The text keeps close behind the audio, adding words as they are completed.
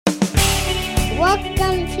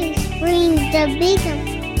Welcome to Streams of Income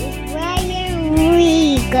with Ryan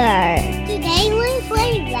Rieger. Today we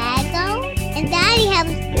play Lego, and Daddy has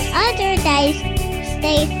other days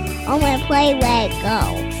stay home and play Lego.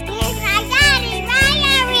 Here's my daddy,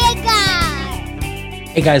 Ryan Rieger.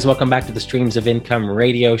 Hey guys, welcome back to the Streams of Income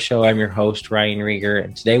radio show. I'm your host, Ryan Rieger,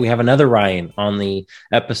 and today we have another Ryan on the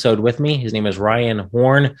episode with me. His name is Ryan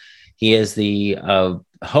Horn. He is the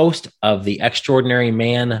host of the Extraordinary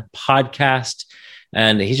Man podcast,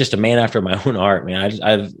 and he's just a man after my own heart, man.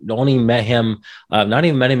 I've only met him, not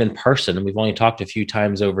even met him in person. We've only talked a few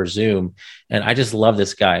times over Zoom, and I just love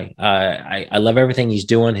this guy. I love everything he's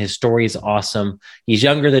doing. His story is awesome. He's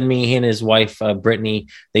younger than me. He and his wife, Brittany,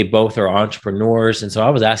 they both are entrepreneurs. And so I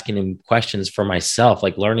was asking him questions for myself,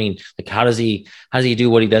 like learning, like how does he do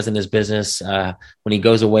what he does in his business? When he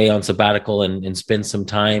goes away on sabbatical and spends some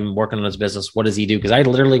time working on his business, what does he do? Because I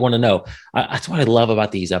literally want to know. That's what I love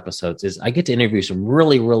about these episodes is I get to interview some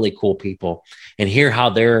really, really cool people and hear how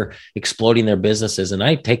they're exploding their businesses. And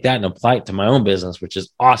I take that and apply it to my own business, which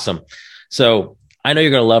is awesome. So I know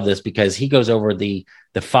you're going to love this because he goes over his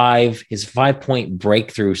 5-point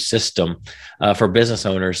breakthrough system for business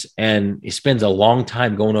owners. And he spends a long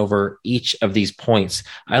time going over each of these points.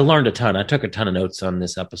 I learned a ton. I took a ton of notes on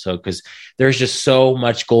this episode because there's just so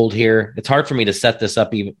much gold here. It's hard for me to set this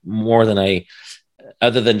up even more than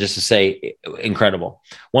other than just to say incredible.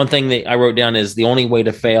 One thing that I wrote down is the only way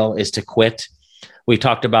to fail is to quit. We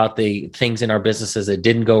talked about the things in our businesses that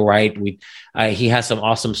didn't go right. He has some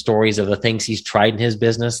awesome stories of the things he's tried in his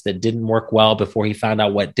business that didn't work well before he found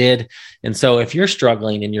out what did. And so if you're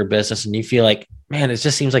struggling in your business and you feel like, man, it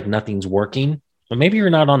just seems like nothing's working, well, maybe you're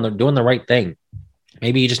not doing the right thing.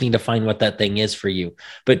 Maybe you just need to find what that thing is for you.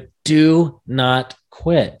 But do not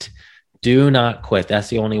quit. Do not quit. That's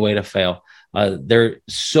the only way to fail. There's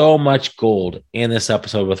so much gold in this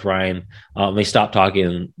episode with Ryan. Let me stop talking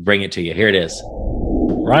and bring it to you. Here it is.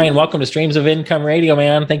 Ryan, welcome to Streams of Income Radio,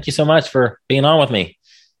 man. Thank you so much for being on with me.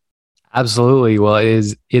 Absolutely. Well,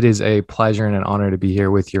 it is a pleasure and an honor to be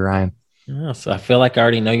here with you, Ryan. Yes, I feel like I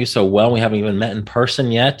already know you so well. We haven't even met in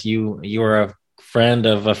person yet. You are a friend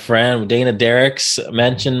of a friend. Dana Derricks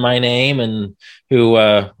mentioned my name, and who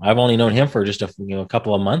I've only known him for just a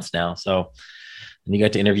couple of months now. So, and you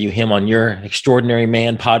got to interview him on your Extraordinary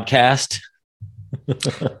Man podcast.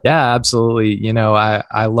 Yeah, absolutely.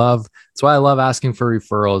 That's why I love asking for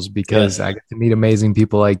referrals because I get to meet amazing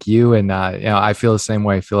people like you. And, I feel the same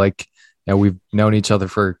way. I feel like, we've known each other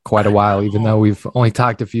for quite a while, even though we've only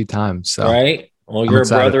talked a few times. So, right. Well, you're a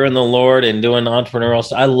brother in the Lord and doing entrepreneurial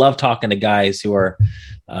stuff. I love talking to guys who are,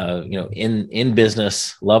 in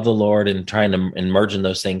business, love the Lord and trying to merging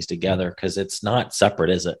those things together because it's not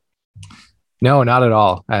separate, is it? No, not at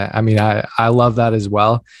all. I love that as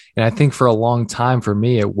well. And I think for a long time for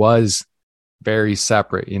me, it was very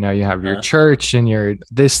separate. You have your church and your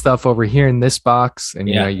this stuff over here in this box. And,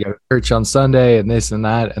 you go to church on Sunday and this and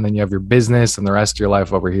that. And then you have your business and the rest of your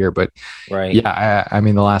life over here. But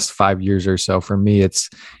the last 5 years or so for me,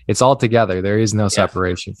 it's all together. There is no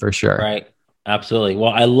separation for sure. Right. Absolutely.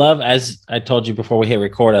 Well, I love, as I told you before we hit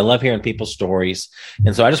record, I love hearing people's stories.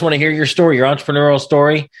 And so I just want to hear your story, your entrepreneurial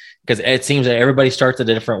story, because it seems that everybody starts at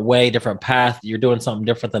a different way, different path. You're doing something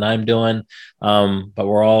different than I'm doing, but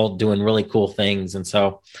we're all doing really cool things. And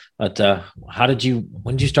so, when did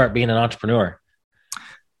you start being an entrepreneur?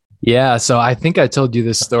 Yeah. So I think I told you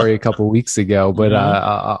this story a couple of weeks ago, but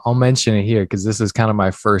I'll mention it here because this is kind of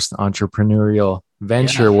my first entrepreneurial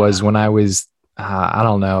venture was when I was, I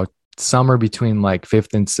don't know, somewhere between like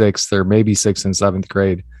 5th and 6th or maybe 6th and 7th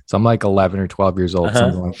grade. So I'm like 11 or 12 years old,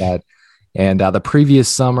 something like that. And the previous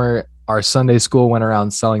summer, our Sunday school went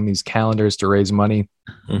around selling these calendars to raise money.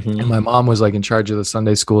 And my mom was like in charge of the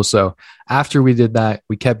Sunday school. So after we did that,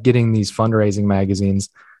 we kept getting these fundraising magazines.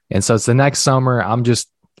 And so it's the next summer, I'm just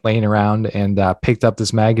laying around and picked up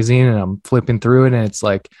this magazine and I'm flipping through it. And it's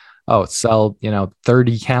like, sell,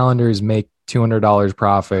 30 calendars, make $200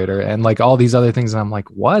 profit and like all these other things. And I'm like,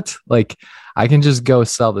 what? Like I can just go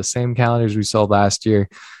sell the same calendars we sold last year.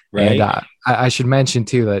 Right. And I should mention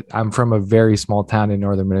too, that I'm from a very small town in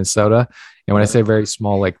northern Minnesota. And when I say very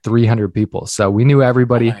small, like 300 people. So we knew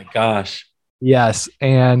everybody. Oh my gosh. Yes.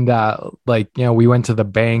 And we went to the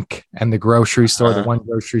bank and the grocery store, the one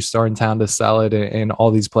grocery store in town to sell it and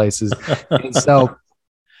all these places. And so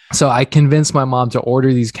I convinced my mom to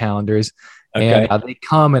order these calendars. Okay. And they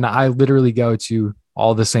come and I literally go to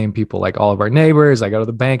all the same people, like all of our neighbors. I go to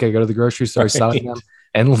the bank, I go to the grocery store selling them.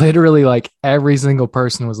 And literally like every single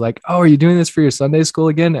person was like, oh, are you doing this for your Sunday school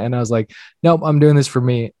again? And I was like, nope, I'm doing this for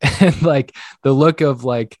me. And like the look of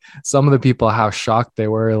like some of the people, how shocked they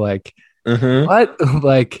were, like, what?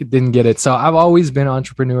 Like, didn't get it. So I've always been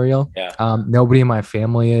entrepreneurial. Yeah. Nobody in my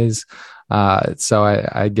family is. So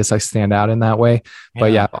I guess I stand out in that way.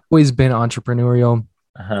 But yeah, I've always been entrepreneurial.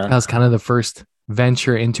 That was kind of the first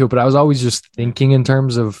venture into it, but I was always just thinking in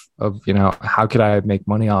terms of how could I make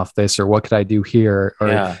money off this, or what could I do here,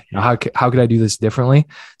 or how could I do this differently.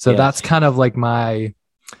 So that's kind of like my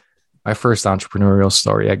first entrepreneurial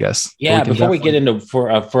story, I guess. Yeah. Before we get into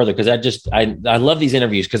further, because I love these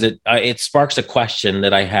interviews because it sparks a question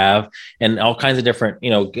that I have, and all kinds of different,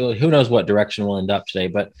 who knows what direction we'll end up today,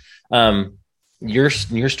 but your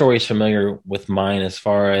story is familiar with mine as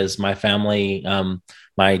far as my family.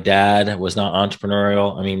 My dad was not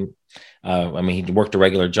entrepreneurial. I mean, he worked a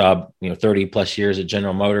regular job, 30 plus years at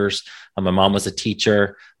General Motors. My mom was a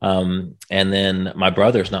teacher. And then my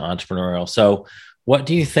brother's not entrepreneurial. So what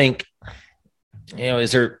do you think,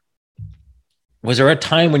 was there a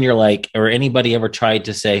time when you're like, or anybody ever tried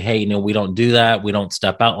to say, hey, we don't do that. We don't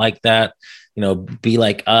step out like that, be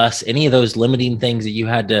like us, any of those limiting things that you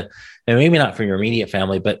had to, and maybe not from your immediate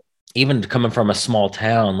family, but even coming from a small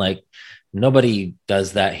town, like, nobody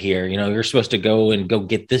does that here. You're supposed to go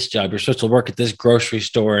get this job. You're supposed to work at this grocery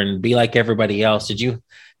store and be like everybody else. Did you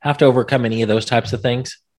have to overcome any of those types of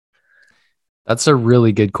things? That's a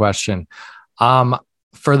really good question.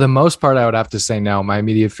 For the most part, I would have to say no. My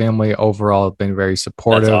immediate family overall have been very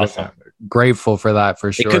supportive. That's awesome. Grateful for that,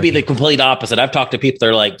 for sure. It could be the complete opposite. I've talked to people that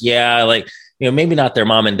are like, yeah, like, maybe not their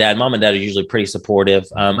mom and dad. Mom and dad are usually pretty supportive,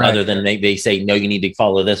 right. Other than they say, no, you need to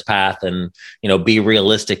follow this path and, be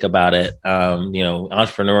realistic about it.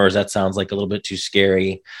 Entrepreneurs, that sounds like a little bit too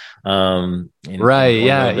scary. Right.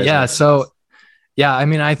 Yeah. So, yeah,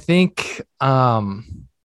 I think,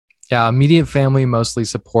 immediate family, mostly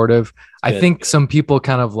supportive. Good. I think some people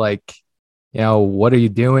kind of like, what are you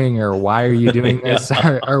doing, or why are you doing this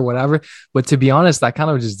or whatever. But to be honest, I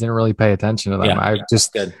kind of just didn't really pay attention to them.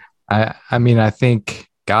 Good. I think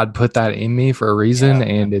God put that in me for a reason,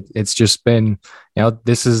 and it's just been,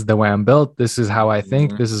 this is the way I'm built. This is how I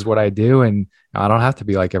think. This is what I do, and I don't have to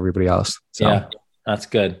be like everybody else. So. Yeah, that's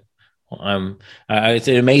good.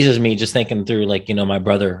 It amazes me just thinking through, like, my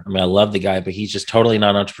brother. I love the guy, but he's just totally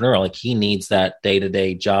not entrepreneurial. Like, he needs that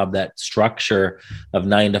day-to-day job, that structure of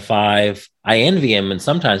 9 to 5. I envy him, and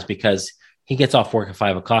sometimes because he gets off work at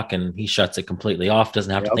 5 o'clock and he shuts it completely off,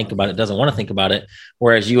 doesn't have to think about it, doesn't want to think about it.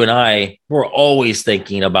 Whereas you and we're always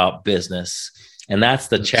thinking about business, and that's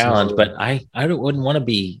the challenge. But I wouldn't want to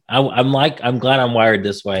be, I'm glad I'm wired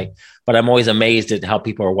this way, but I'm always amazed at how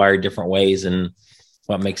people are wired different ways and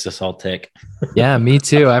what makes us all tick. Yeah, me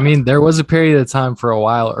too. There was a period of time for a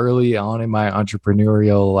while early on in my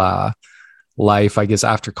entrepreneurial life, I guess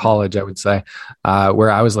after college, I would say,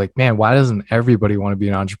 where I was like, man, why doesn't everybody want to be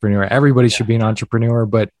an entrepreneur? Everybody should be an entrepreneur,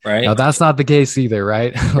 but that's not the case either,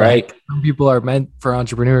 right? Like, some people are meant for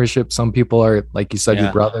entrepreneurship. Some people are, like you said,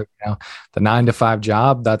 your brother, the 9 to 5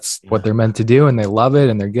 job, that's what they're meant to do, and they love it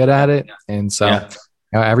and they're good at it. And so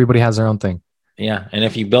everybody has their own thing. Yeah. And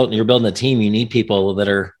if you're building a team, you need people that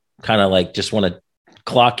are kind of like, just want to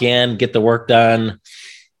clock in, get the work done.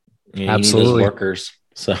 Absolutely. You need those workers.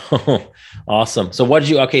 So awesome. So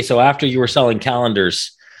so after you were selling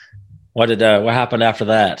calendars, what happened after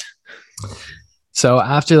that? So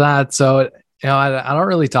after that, I don't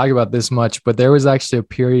really talk about this much, but there was actually a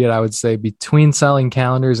period, I would say, between selling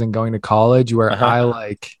calendars and going to college where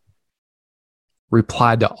I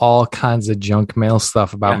replied to all kinds of junk mail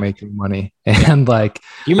stuff about making money. And do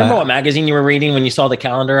you remember what magazine you were reading when you saw the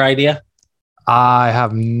calendar idea? I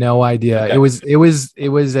have no idea. Okay. It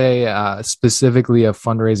was a specifically a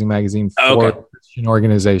fundraising magazine for Christian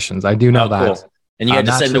organizations. I do know that. Cool. And you had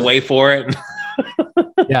to send away for it.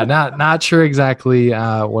 Yeah, not sure exactly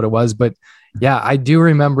what it was, but yeah, I do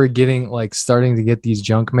remember getting starting to get these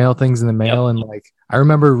junk mail things in the mail, and I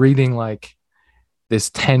remember reading this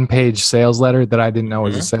 10-page sales letter that I didn't know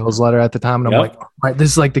was a sales letter at the time. And I'm like, all right,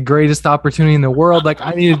 this is the greatest opportunity in the world.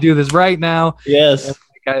 I need to do this right now. Yes.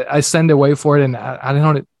 And I send away for it. And I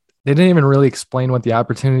don't know. They didn't even really explain what the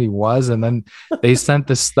opportunity was. And then they sent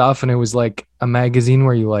this stuff, and it was a magazine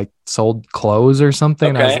where you sold clothes or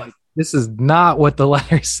something. Okay. I was like, this is not what the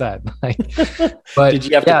letter said. But did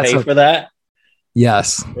you have to pay for that?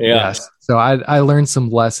 Yes. Yeah. Yes. So I learned some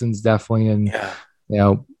lessons definitely in,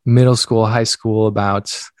 middle school, high school about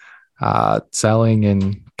selling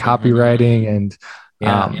and copywriting,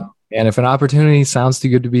 and if an opportunity sounds too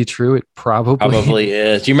good to be true, it probably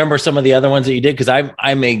is. Do you remember some of the other ones that you did? Because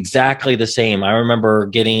I'm exactly the same. I remember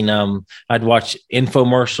getting I'd watch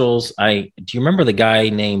infomercials. Do you remember the guy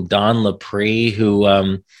named Don Lapre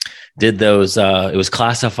who did those? It was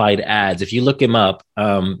classified ads. If you look him up,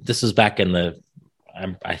 this was back in the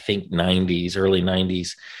I think 90s, early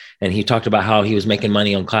 90s. And he talked about how he was making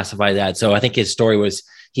money on classified ads. So I think his story was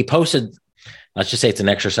he posted, let's just say it's an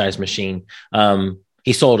exercise machine.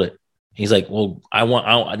 He sold it. He's like, well,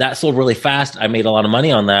 that sold really fast. I made a lot of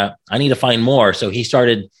money on that. I need to find more. So he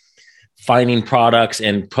started finding products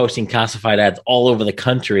and posting classified ads all over the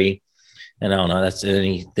country. And I don't know,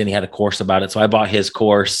 then he had a course about it. So I bought his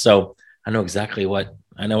course. So I know exactly what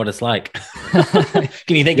it's like.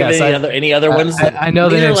 Can you think of any other ones? I know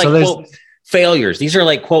these are like quote failures. These are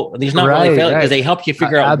like quote, these not really failures because they help you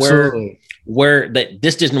figure out where that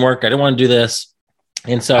this didn't work. I didn't want to do this.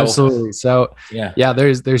 And so absolutely. So yeah,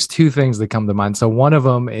 there's two things that come to mind. So one of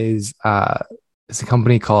them is it's a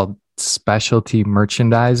company called Specialty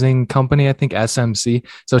Merchandising Company, I think SMC.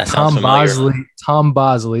 So Tom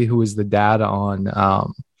Bosley, who is the dad on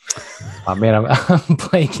oh man, I'm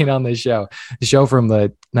blanking on the show from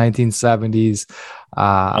the 1970s.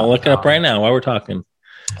 I'll look it up right now while we're talking.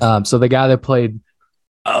 So the guy that played,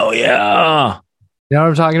 oh yeah, you know what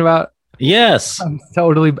I'm talking about? Yes,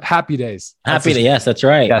 totally. Happy Days. Yes, that's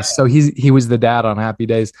right. Yes, so he was the dad on Happy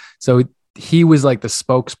Days. So he was like the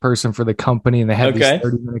spokesperson for the company, and they had these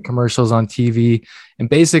 30-minute commercials on TV. And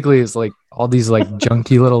basically, it's like all these like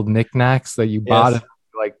junky little knickknacks that you bought, and,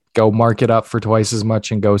 like go mark it up for twice as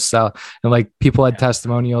much and go sell. And like people had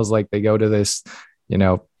testimonials, like they go to this,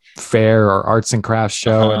 fair or arts and crafts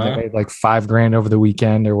show, and they made like $5,000 over the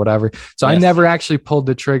weekend or whatever. So I never actually pulled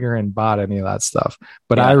the trigger and bought any of that stuff.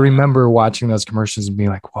 But I remember watching those commercials and being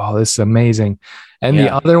like, wow, this is amazing. And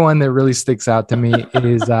the other one that really sticks out to me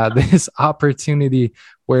is this opportunity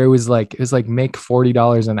where it was like make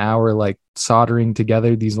 $40 an hour, like soldering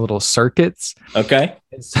together these little circuits. Okay.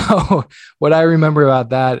 And so what I remember about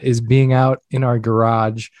that is being out in our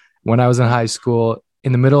garage when I was in high school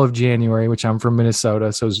in the middle of January, which I'm from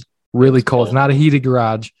Minnesota. So it's really cold. It's not a heated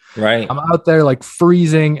garage. Right. I'm out there like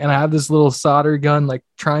freezing, and I have this little solder gun, like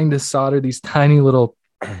trying to solder these tiny little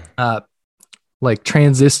like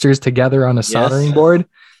transistors together on a soldering board.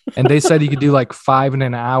 And they said you could do like 5 in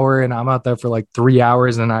an hour, and I'm out there for like 3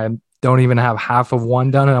 hours, and I don't even have half of one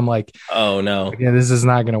done. And I'm like, oh no, yeah, this is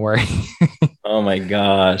not going to work. Oh my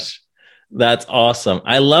gosh. That's awesome.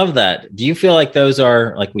 I love that. Do you feel like those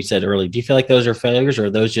are, like we said earlier, do you feel like those are failures, or are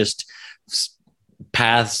those just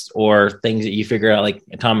paths or things that you figure out, like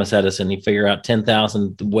Thomas Edison, he figured out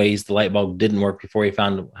 10,000 ways the light bulb didn't work before he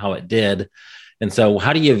found how it did. And so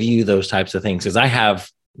how do you view those types of things? Because I have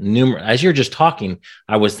numerous, as you're just talking,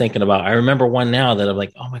 I was thinking about, I remember one now that I'm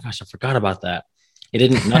like, oh my gosh, I forgot about that.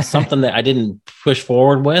 Not something that I didn't push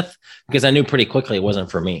forward with because I knew pretty quickly it wasn't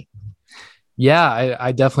for me. Yeah,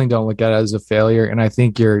 I definitely don't look at it as a failure. And I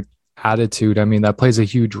think your attitude, I mean, that plays a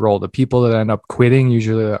huge role. The people that end up quitting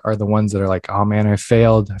usually are the ones that are like, oh man, I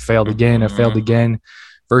failed again,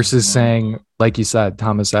 versus saying, like you said,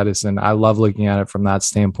 Thomas Edison. I love looking at it from that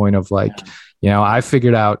standpoint of like, I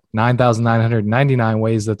figured out 9,999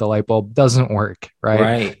 ways that the light bulb doesn't work.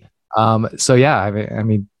 Right. So yeah, I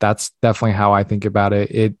mean, that's definitely how I think about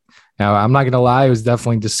it. I'm not going to lie, it was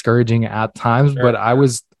definitely discouraging at times, but I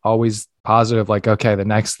was always positive, like, okay, the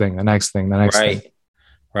next thing.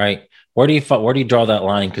 Right. Where do you draw that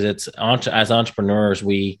line? Because it's as entrepreneurs,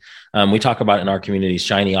 we talk about in our communities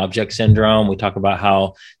shiny object syndrome. We talk about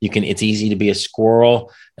how it's easy to be a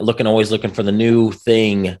squirrel, always looking for the new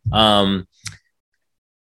thing.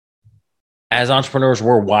 As entrepreneurs,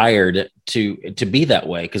 we're wired to be that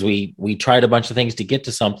way because we tried a bunch of things to get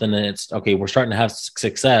to something, and it's okay. We're starting to have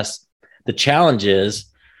success. The challenge is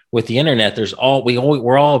with the internet.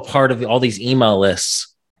 We're all a part of all these email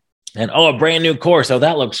lists, and a brand new course. Oh,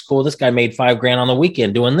 that looks cool. This guy made $5,000 on the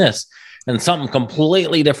weekend doing this, and something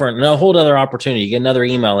completely different. And a whole other opportunity. You get another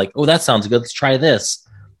email like, oh, that sounds good. Let's try this.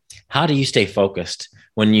 How do you stay focused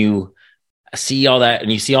when you see all that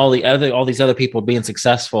and you see all these other people being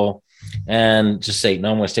successful? And just say, no,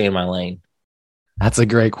 I'm going to stay in my lane. That's a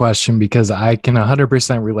great question because I can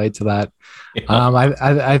 100% relate to that. Yeah.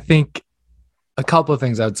 I think a couple of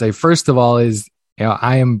things I would say. First of all is,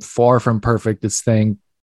 I am far from perfect at staying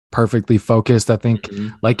perfectly focused. I think,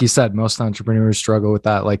 like you said, most entrepreneurs struggle with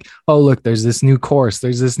that. Like, oh, look, there's this new course.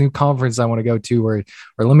 There's this new conference I want to go to, or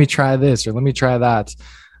let me try this, or let me try that.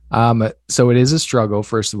 So it is a struggle,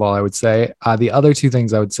 first of all, I would say. The other two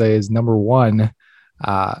things I would say is, number one,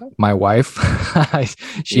 my wife,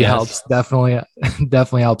 she helps, definitely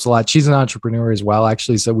helps a lot. She's an entrepreneur as well,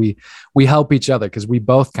 actually. So we help each other because we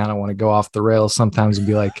both kind of want to go off the rails sometimes and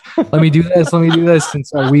be like, let me do this. And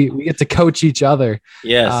so we get to coach each other.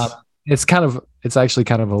 Yes. It's actually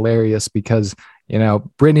kind of hilarious because,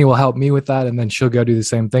 Brittany will help me with that, and then she'll go do the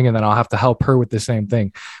same thing, and then I'll have to help her with the same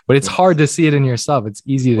thing. But it's hard to see it in yourself. It's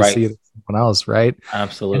easy to see it someone else, right?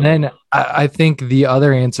 Absolutely. And then I think the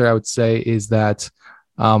other answer I would say is that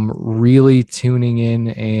really tuning in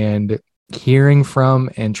and hearing from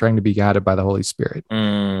and trying to be guided by the Holy Spirit.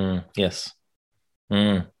 Yes.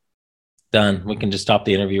 Done. We can just stop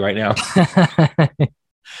the interview right now.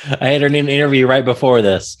 I had an interview right before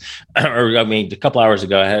this, or I mean, a couple hours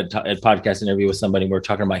ago, I had a podcast interview with somebody. We were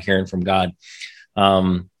talking about hearing from God.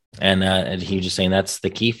 And he was just saying that's the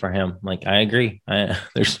key for him. Like, I agree. I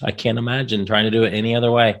can't imagine trying to do it any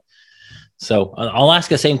other way. So I'll ask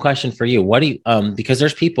the same question for you. What do you, because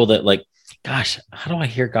there's people that like, gosh, how do I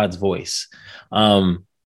hear God's voice? And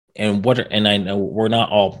I know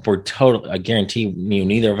we're total, I guarantee you,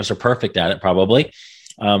 neither of us are perfect at it. Probably.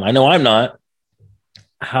 I know I'm not.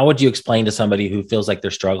 How would you explain to somebody who feels like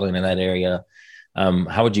they're struggling in that area?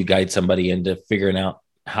 How would you guide somebody into figuring out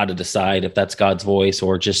how to decide if that's God's voice,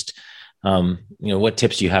 or just, what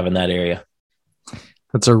tips do you have in that area?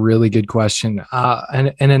 That's a really good question.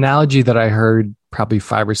 An analogy that I heard probably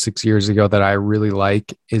 5 or 6 years ago that I really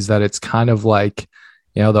like is that it's kind of like,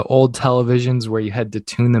 the old televisions where you had to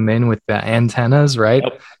tune them in with the antennas, right?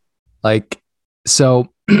 Yep. Like,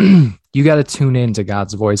 so you got to tune into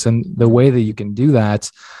God's voice. And the way that you can do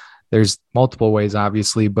that, there's multiple ways,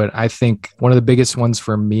 obviously, but I think one of the biggest ones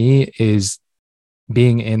for me is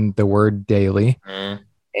being in the Word daily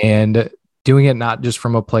and doing it not just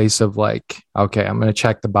from a place of like, okay, I'm going to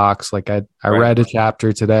check the box. Like I read a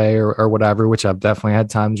chapter today or whatever, which I've definitely had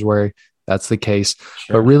times where that's the case,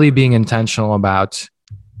 but really being intentional about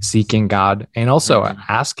seeking God and also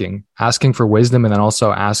asking for wisdom, and then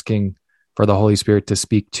also asking for the Holy Spirit to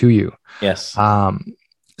speak to you. Yes.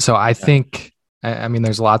 So I think, I mean,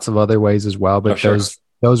 there's lots of other ways as well, but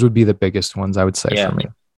those would be the biggest ones I would say for me.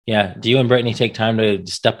 Yeah. Do you and Brittany take time to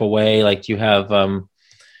step away? Like, do you have,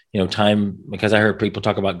 time? Because I heard people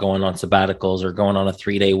talk about going on sabbaticals or going on a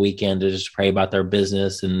 3-day weekend to just pray about their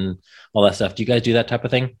business and all that stuff. Do you guys do that type of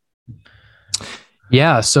thing?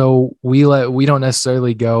 Yeah. So we don't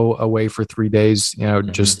necessarily go away for 3 days,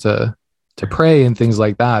 just to pray and things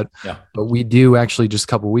like that. Yeah. But we do actually, just a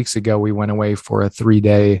couple of weeks ago, we went away for a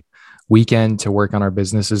 3-day weekend to work on our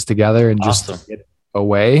businesses together and just get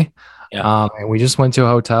away. Yeah. And we just went to a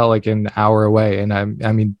hotel like an hour away. And I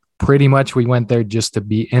mean, pretty much we went there just to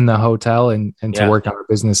be in the hotel and to work on our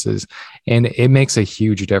businesses. And it makes a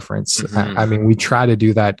huge difference. I mean, we try to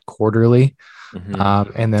do that quarterly.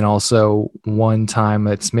 And then also one time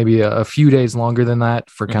it's maybe a few days longer than that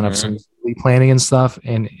for kind of some planning and stuff.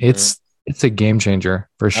 And it's a game changer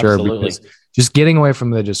for sure. Absolutely. Because just getting away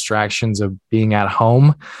from the distractions of being at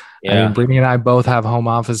home. I mean, Brittany and I both have home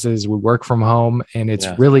offices. We work from home, and it's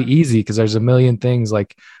really easy because there's a million things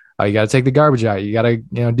like, you got to take the garbage out. You got to,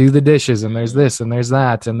 do the dishes, and there's this and there's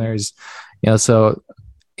that. And there's, so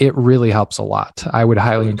it really helps a lot. I would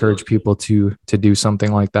highly encourage people to do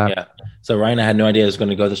something like that. Yeah. So Ryan, I had no idea it was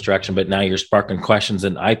going to go this direction, but now you're sparking questions.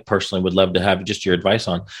 And I personally would love to have just your advice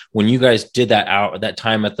on when you guys did that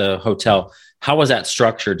time at the hotel. How was that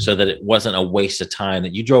structured so that it wasn't a waste of time,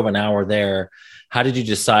 that you drove an hour there? How did you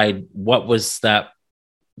decide what was that,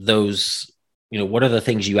 what are the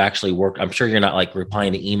things you actually work? I'm sure you're not like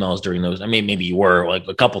replying to emails during those. I mean, maybe you were like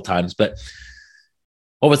a couple times, but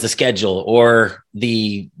what was the schedule or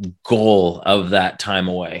the goal of that time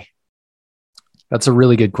away? That's a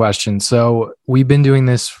really good question. So we've been doing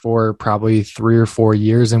this for probably 3 or 4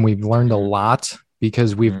 years, and we've learned a lot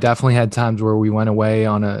because we've definitely had times where we went away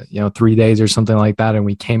on 3 days or something like that. And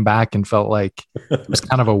we came back and felt like it was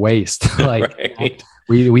kind of a waste. Like right.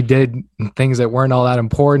 we did things that weren't all that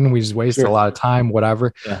important. We just wasted a lot of time,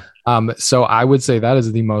 whatever. Yeah. So I would say that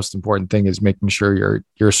is the most important thing, is making sure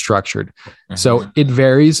you're structured. So it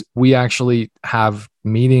varies. We actually have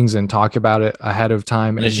meetings and talk about it ahead of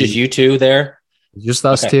time. And it's just you two there? Just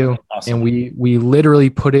us two. Awesome. And we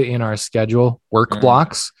literally put it in our schedule, work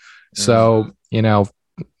blocks. So,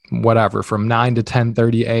 whatever, from 9 to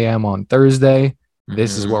 10:30 a.m. on Thursday,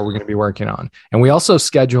 this is what we're going to be working on. And we also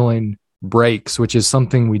schedule in breaks, which is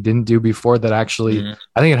something we didn't do before that actually,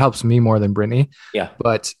 I think it helps me more than Brittany. Yeah.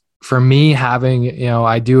 But for me, having,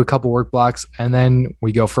 I do a couple work blocks and then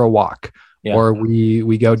we go for a walk or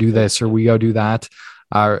we go do this or we go do that.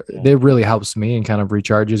 It really helps me and kind of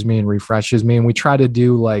recharges me and refreshes me. And we try to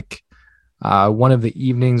do like, one of the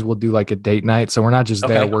evenings we'll do like a date night. So we're not just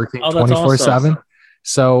there working 24/7. Awesome.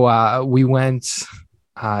 So we went,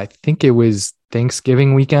 I think it was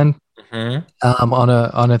Thanksgiving weekend, on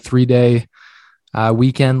a 3-day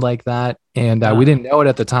weekend like that. And we didn't know it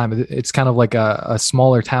at the time. It's kind of like a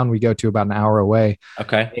smaller town we go to about an hour away.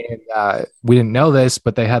 Okay. And we didn't know this,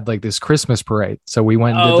 but they had like this Christmas parade. So we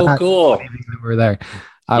went and did that. Oh, cool. We were there,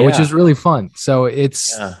 which is really fun. So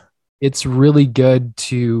it's, it's really good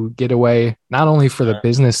to get away, not only for the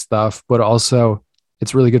business stuff, but also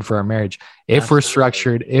it's really good for our marriage. If we're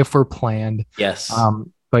structured, if we're planned. Yes.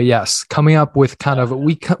 But yes, coming up with kind of,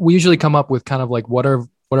 we usually come up with kind of like, what are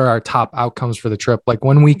our top outcomes for the trip? Like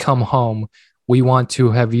when we come home, we want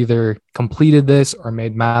to have either completed this or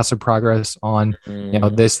made massive progress on,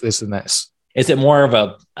 this, and this. Is it more of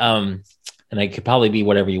a, and it could probably be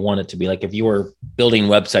whatever you want it to be. Like if you were building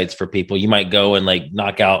websites for people, you might go and like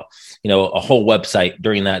knock out, a whole website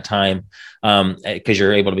during that time because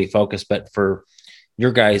you're able to be focused. But for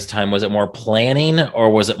your guys' time, was it more planning or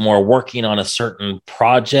was it more working on a certain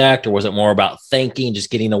project, or was it more about thinking, just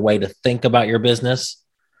getting a way to think about your business?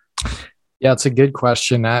 Yeah, it's a good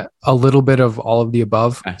question. A little bit of all of the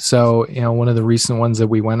above. Okay. So, one of the recent ones that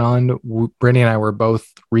we went on, Brittany and I were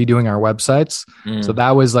both redoing our websites. So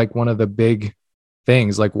that was like one of the big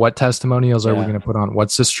things, like what testimonials are we going to put on?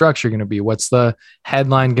 What's the structure going to be? What's the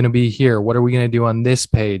headline going to be here? What are we going to do on this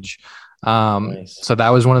page? Nice. So that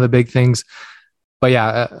was one of the big things. But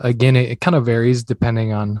yeah, again, it kind of varies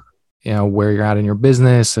depending on, where you're at in your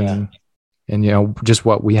business and just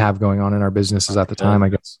what we have going on in our businesses at the time, I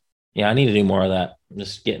guess. Yeah, I need to do more of that.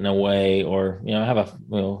 Just getting away, or I have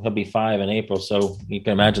he'll be 5 in April, so you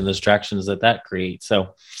can imagine the distractions that creates.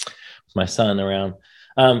 So, my son around.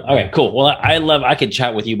 Okay, cool. Well, I could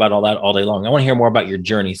chat with you about all that all day long. I want to hear more about your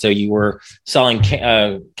journey. So you were selling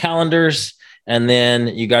calendars, and then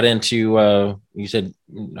you got into you said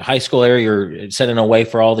high school area. You're setting away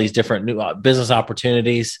for all these different new business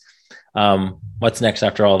opportunities. What's next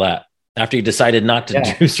after all that? After you decided not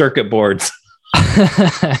to do circuit boards.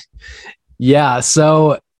 Yeah.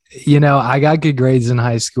 So, I got good grades in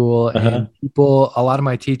high school and a lot of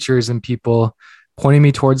my teachers and people pointing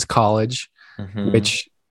me towards college, which,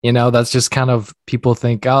 that's just kind of, people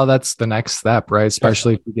think, oh, that's the next step, right?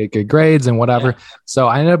 Especially if you get good grades and whatever. Yeah. So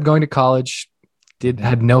I ended up going to college,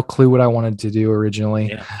 had no clue what I wanted to do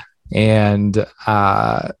originally. And,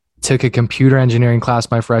 took a computer engineering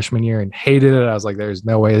class my freshman year and hated it. I was like, there's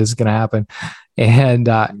no way this is going to happen. And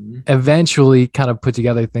eventually kind of put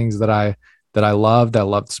together things that I loved. I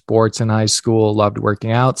loved sports in high school, loved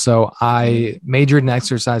working out. So I majored in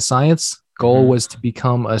exercise science. Goal was to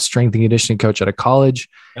become a strength and conditioning coach at a college.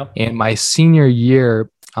 Yep. And my senior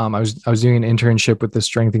year, I was doing an internship with the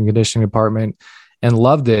strength and conditioning department and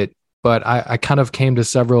loved it. But I kind of came to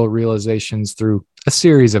several realizations through a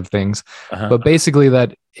series of things, but basically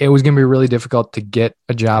that it was going to be really difficult to get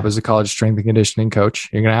a job as a college strength and conditioning coach.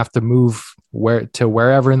 You're going to have to move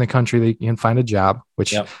wherever in the country that you can find a job,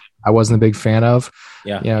 which I wasn't a big fan of.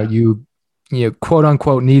 Yeah. You quote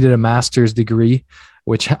unquote needed a master's degree,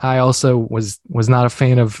 which I also was not a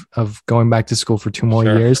fan of going back to school for 2 more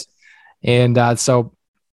years. And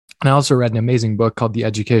I also read an amazing book called The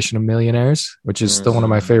Education of Millionaires, which is still one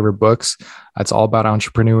of my favorite books. It's all about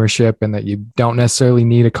entrepreneurship and that you don't necessarily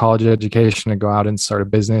need a college education to go out and start a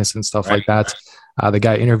business and stuff like that. The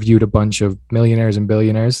guy interviewed a bunch of millionaires and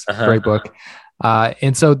billionaires. Great book.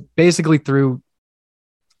 And so basically through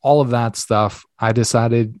all of that stuff, I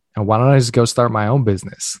decided, why don't I just go start my own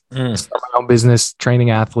business? Start my own business,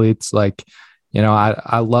 training athletes. Like,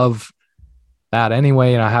 I love that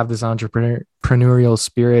anyway. And I have this entrepreneurial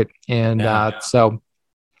spirit. And so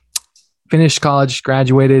finished college,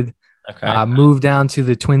 graduated, moved down to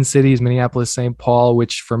the Twin Cities, Minneapolis, St. Paul,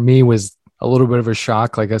 which for me was a little bit of a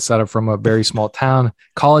shock. Like I said, I'm from a very small town.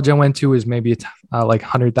 College I went to is maybe like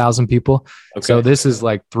 100,000 people. So this is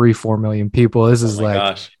like 3-4 million people. This is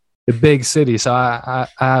the big city. So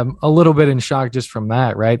I'm a little bit in shock just from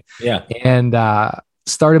that. Right. Yeah. And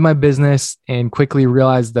started my business and quickly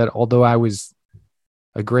realized that although I was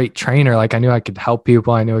a great trainer, like I knew I could help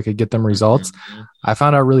people, I knew I could get them results. I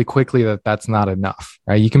found out really quickly that that's not enough,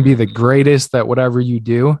 right? You can be the greatest at whatever you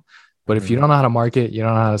do, but if you don't know how to market, you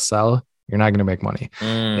don't know how to sell, you're not going to make money.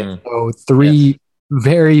 And so 3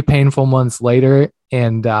 very painful months later,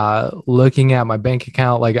 and looking at my bank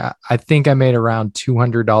account, like I think I made around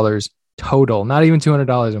 $200 total, not even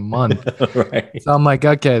 $200 a month. So I'm like,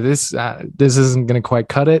 okay, this isn't going to quite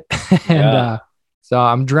cut it. And so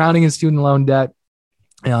I'm drowning in student loan debt.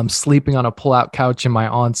 And I'm sleeping on a pull-out couch in my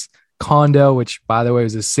aunt's condo, which, by the way,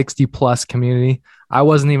 was a 60-plus community. I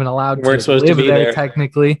wasn't even allowed to live there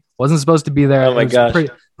technically. Wasn't supposed to be there. Oh my gosh.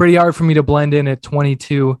 Pretty hard for me to blend in at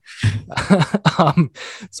 22.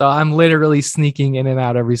 So I'm literally sneaking in and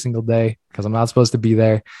out every single day because I'm not supposed to be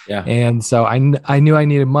there. Yeah. And so I knew I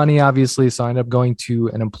needed money, obviously. So I ended up going to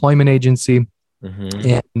an employment agency,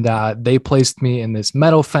 and they placed me in this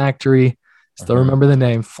metal factory. Still remember the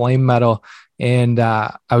name, Flame Metal. And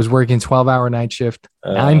I was working 12-hour night shift,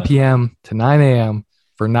 9 p.m. to 9 a.m.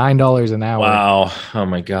 for $9 an hour. Wow. Oh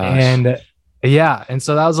my gosh. And yeah. And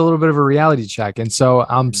so that was a little bit of a reality check. And so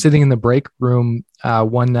I'm sitting in the break room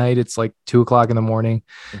one night, it's like 2:00 in the morning.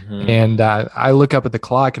 And I look up at the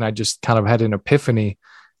clock and I just kind of had an epiphany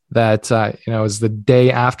that, it was the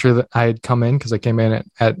day after I had come in, because I came in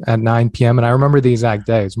at 9 p.m. And I remember the exact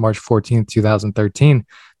day. It was March 14th, 2013.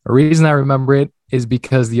 The reason I remember it is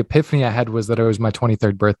because the epiphany I had was that it was my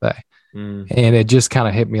 23rd birthday. And it just kind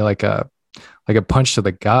of hit me like a punch to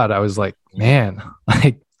the gut. I was like, man,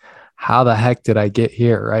 like, how the heck did I get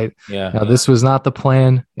here? Right. Yeah. Now, this was not the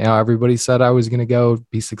plan. Everybody said I was going to go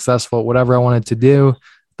be successful at whatever I wanted to do.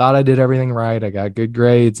 Thought I did everything right. I got good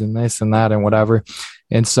grades and this and that and whatever.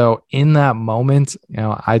 And so in that moment,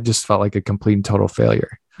 I just felt like a complete and total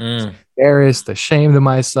failure. Embarrassed, ashamed of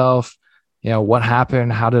myself. What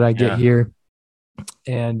happened? How did I get here?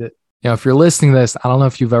 And, if you're listening to this, I don't know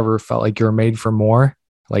if you've ever felt like you're made for more,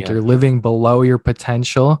 like you're living below your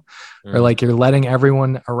potential, or like you're letting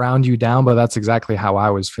everyone around you down. But that's exactly how I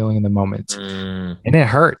was feeling in the moment. And it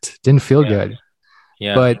hurt. Didn't feel good.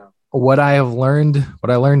 Yeah. But what I learned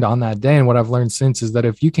on that day and what I've learned since is that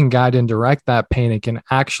if you can guide and direct that pain, it can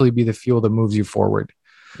actually be the fuel that moves you forward.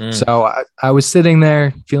 So I was sitting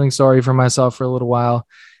there feeling sorry for myself for a little while,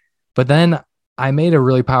 but then I made a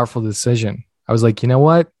really powerful decision. I was like, you know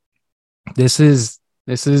what? This is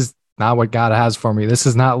not what God has for me. This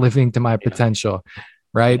is not living to my potential.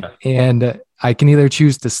 Right. And I can either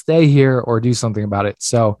choose to stay here or do something about it.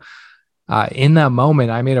 So in that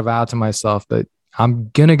moment, I made a vow to myself that I'm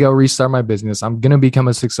going to go restart my business. I'm going to become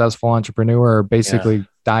a successful entrepreneur, or basically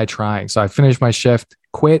die trying. So I finished my shift,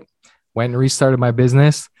 quit, went and restarted my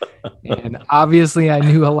business. And obviously I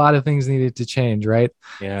knew a lot of things needed to change. Right.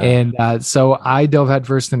 Yeah. And so I dove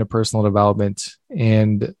headfirst into personal development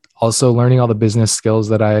and also learning all the business skills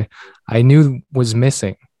that I knew was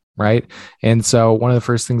missing. Right. And so one of the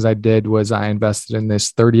first things I did was I invested in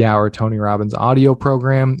this 30-hour Tony Robbins audio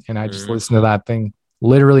program. And I just listened to that thing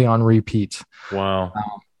literally on repeat. Wow.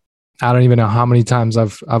 I don't even know how many times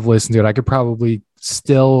I've listened to it. I could probably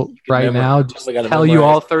still now just tell you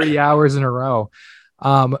all 30 hours in a row.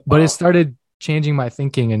 But it started changing my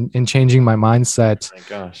thinking and changing my mindset. My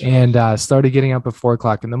gosh. And started getting up at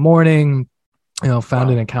 4:00 in the morning, found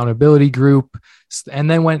an accountability group, and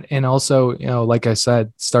then went and also, like I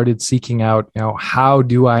said, started seeking out, how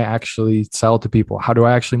do I actually sell to people? How do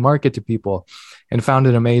I actually market to people? And found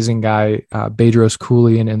an amazing guy, Bedros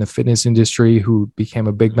Keuilian, in the fitness industry, who became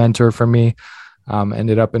a big mentor for me.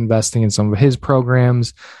 Ended up investing in some of his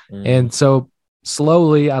programs. And so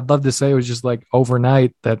slowly, I'd love to say it was just like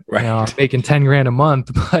overnight that I'm making 10 grand a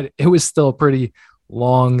month, but it was still a pretty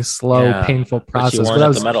long, slow, painful process. But you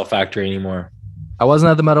weren't at the metal factory anymore. I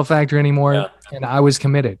wasn't at the metal factory anymore, and I was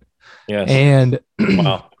committed. Yes. And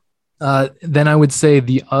wow. Then I would say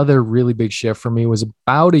the other really big shift for me was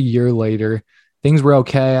about a year later. Things were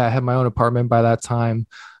okay. I had my own apartment by that time.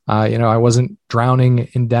 I wasn't drowning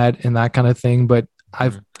in debt and that kind of thing, but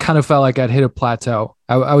I've kind of felt like I'd hit a plateau.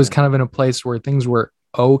 I was kind of in a place where things were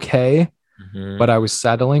okay, but I was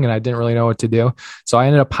settling and I didn't really know what to do. So I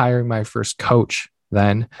ended up hiring my first coach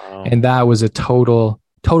then. And that was a total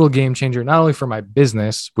game changer, not only for my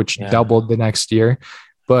business, which doubled the next year,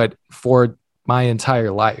 but for my entire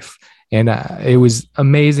life. And it was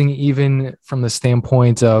amazing, even from the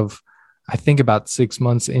standpoint of, I think about 6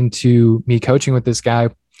 months into me coaching with this guy,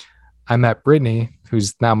 I met Brittany,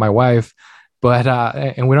 who's now my wife. But,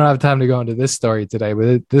 and we don't have time to go into this story today,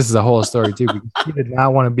 but this is a whole story too. She did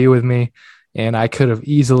not want to be with me, and I could have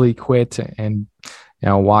easily quit and,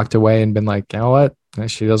 walked away and been like, you know what?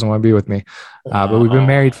 She doesn't want to be with me. But we've been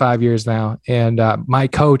married 5 years now. And my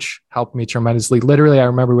coach helped me tremendously. Literally, I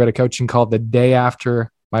remember we had a coaching call the day after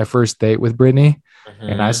my first date with Brittany.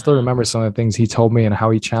 And I still remember some of the things he told me and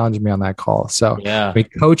how he challenged me on that call. So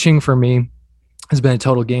coaching for me has been a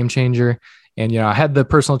total game changer. And, I had the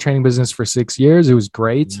personal training business for 6 years. It was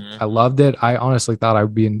great. I loved it. I honestly thought I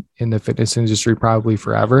would be in the fitness industry probably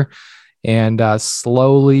forever. And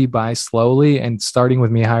slowly and starting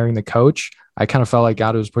with me hiring the coach, I kind of felt like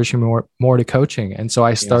God was pushing me more to coaching. And so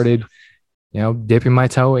I started, dipping my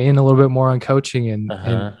toe in a little bit more on coaching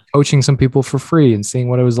and coaching some people for free and seeing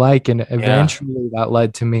what it was like. And eventually that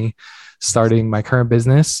led to me starting my current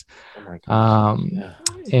business.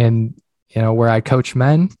 And, where I coach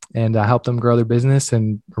men and help them grow their business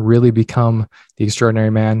and really become the extraordinary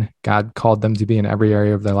man God called them to be in every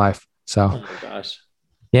area of their life. So, oh my gosh.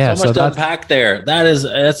 Yeah, so much to unpack there.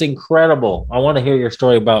 That's incredible. I want to hear your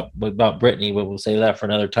story about Brittany, but we'll save that for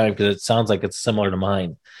another time because it sounds like it's similar to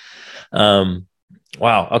mine.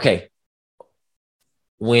 Wow. Okay.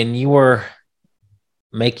 When you were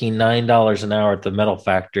making $9 an hour at the metal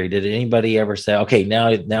factory, did anybody ever say, okay,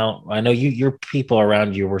 now I know your people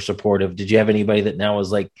around you were supportive. Did you have anybody that now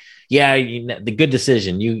was like, yeah, the good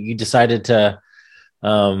decision, you decided to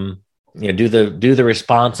do the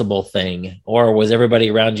responsible thing? Or was everybody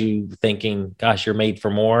around you thinking, gosh, you're made for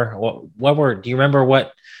more? Do you remember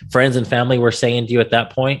what friends and family were saying to you at that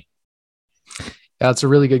point? That's a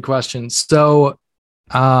really good question. So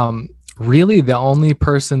really the only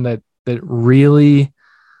person that really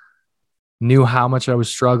knew how much I was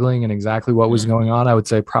struggling and exactly what was going on, I would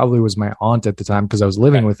say probably was my aunt at the time, because I was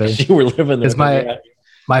living with her. You were living there.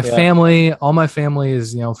 My family, all my family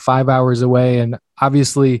is, 5 hours away. And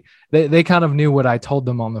obviously they kind of knew what I told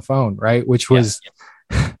them on the phone, right? Which was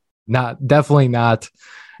definitely not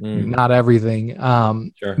everything.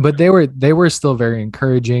 Sure. But they were still very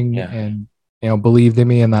encouraging and, believed in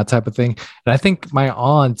me and that type of thing. And I think my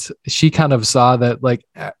aunt, she kind of saw that, like,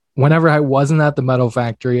 whenever I wasn't at the metal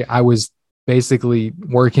factory, I was basically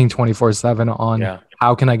working 24/7 on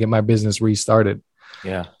how can I get my business restarted.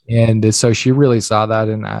 Yeah. And so she really saw that.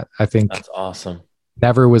 And I think that's awesome.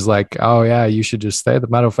 Never was like, oh yeah, you should just stay at the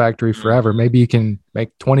metal factory forever. Maybe you can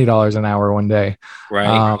make $20 an hour one day.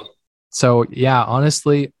 Right. So yeah,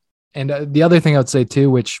 honestly. And the other thing I would say too,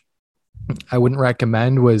 which I wouldn't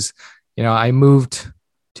recommend, was, I moved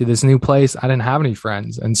to this new place. I didn't have any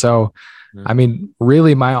friends. And so, I mean,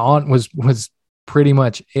 really my aunt was pretty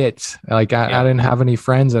much it. Like I didn't have any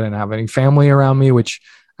friends. I didn't have any family around me, which,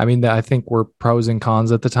 I mean, I think were pros and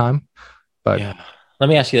cons at the time. But let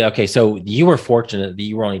me ask you that. Okay. So you were fortunate that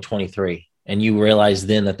you were only 23 and you realized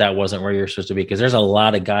then that wasn't where you're supposed to be. Because there's a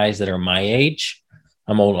lot of guys that are my age.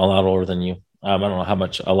 I'm a lot older than you. I don't know how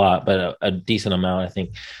much, a lot, but a decent amount, I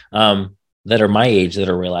think, that are my age that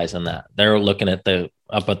are realizing that. They're looking at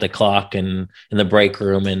up at the clock and in the break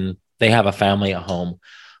room, and they have a family at home.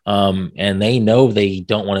 And they know they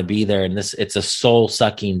don't want to be there. And it's a soul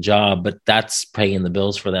sucking job, but that's paying the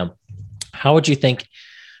bills for them. How would you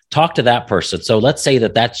talk to that person? So let's say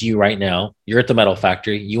that's you right now. You're at the metal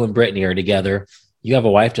factory. You and Brittany are together. You have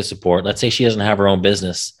a wife to support. Let's say she doesn't have her own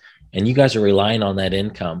business and you guys are relying on that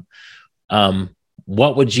income.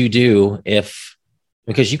 What would you do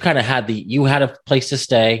because you kind of you had a place to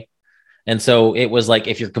stay. And so it was like,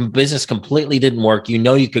 if your business completely didn't work,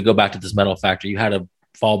 you could go back to this metal factory. You had to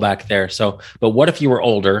fall back there. So, but what if you were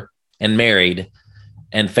older and married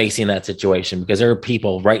and facing that situation? Because there are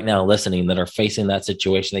people right now listening that are facing that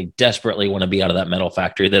situation. They desperately want to be out of that metal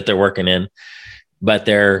factory that they're working in, but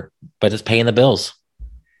it's paying the bills.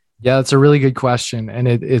 Yeah, that's a really good question. And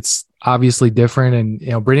it's obviously different.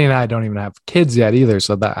 And, Brittany and I don't even have kids yet either.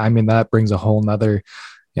 So that brings a whole nother,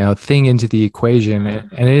 thing into the equation.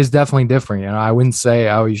 And it is definitely different. I wouldn't say,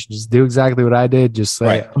 oh, you should just do exactly what I did. Just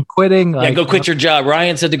say, I'm quitting. Go quit your job.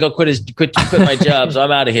 Ryan said to go quit my job. So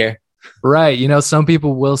I'm out of here. Right. Some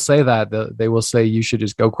people will say that. They will say you should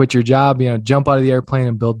just go quit your job, jump out of the airplane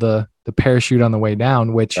and build the parachute on the way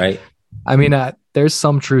down, which, I mean, there's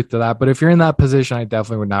some truth to that. But if you're in that position, I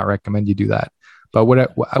definitely would not recommend you do that. But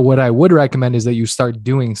what I would recommend is that you start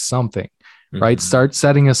doing something, right? Start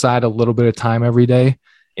setting aside a little bit of time every day.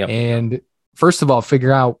 Yep. And first of all,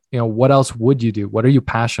 figure out, what else would you do? What are you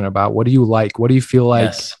passionate about? What do you like? What do you feel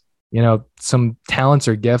like, some talents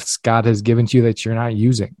or gifts God has given to you that you're not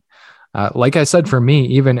using? Like I said, for me,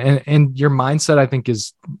 even, and your mindset, I think,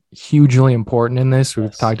 is hugely important in this.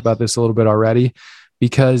 We've talked about this a little bit already,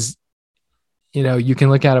 because, you can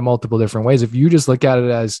look at it multiple different ways. If you just look at it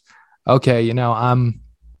as, okay, I'm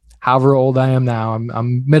however old I am now,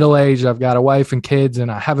 I'm middle-aged, I've got a wife and kids, and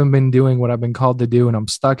I haven't been doing what I've been called to do, and I'm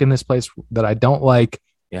stuck in this place that I don't like.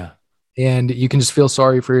 Yeah. And you can just feel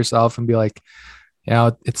sorry for yourself and be like,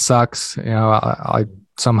 it sucks.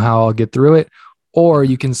 Somehow I'll get through it. Or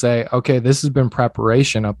you can say, okay, this has been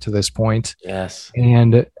preparation up to this point. Yes.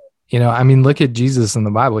 And, look at Jesus in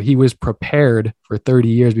the Bible. He was prepared for 30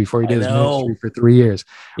 years before he did his ministry for 3 years.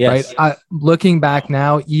 Yes. Right. Looking back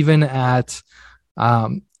now, even at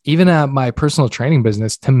my personal training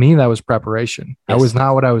business, to me, that was preparation. Yes. That was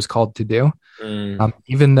not what I was called to do.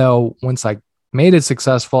 Even though once I made it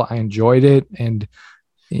successful, I enjoyed it and,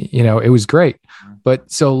 it was great. But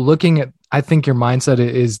so I think your mindset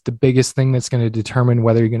is the biggest thing that's going to determine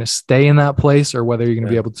whether you're going to stay in that place or whether you're going to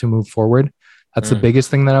be able to move forward. That's the biggest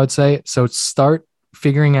thing that I would say. So start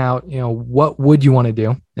figuring out, what would you want to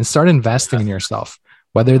do, and start investing in yourself,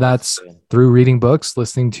 whether that's through reading books,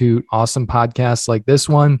 listening to awesome podcasts like this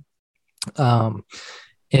one,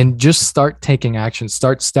 and just start taking action,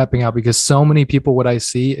 start stepping out, because so many people, what I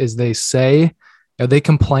see is they say, they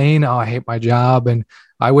complain, oh, I hate my job and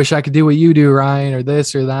I wish I could do what you do, Ryan, or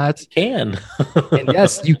this or that. You can. And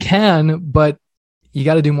yes, you can, but you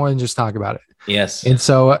got to do more than just talk about it. Yes. And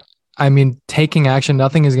so, I mean, taking action,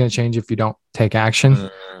 nothing is going to change if you don't take action.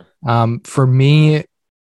 For me,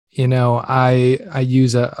 you know, I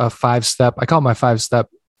use a 5-step, I call it my 5-step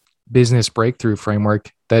business breakthrough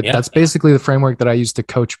framework. That's basically the framework that I use to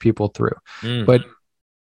coach people through. But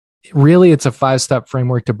really, it's a 5-step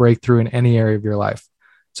framework to break through in any area of your life.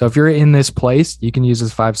 So if you're in this place, you can use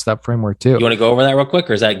this 5-step framework too. You want to go over that real quick,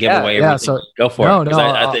 or is that give away everything? So, go for it. No,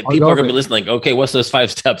 I think people are going to be listening. Okay, what's those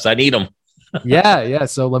 5 steps? I need them. Yeah.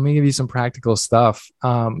 So let me give you some practical stuff.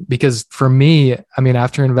 Because for me, I mean,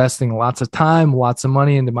 after investing lots of time, lots of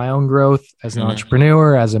money into my own growth as an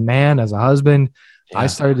entrepreneur, as a man, as a husband, I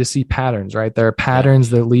started to see patterns, right? There are patterns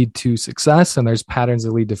that lead to success and there's patterns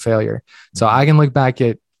that lead to failure. So I can look back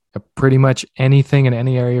at pretty much anything in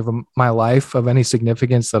any area of my life of any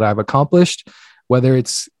significance that I've accomplished, whether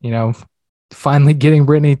it's, you know, finally getting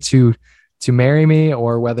Brittany to marry me,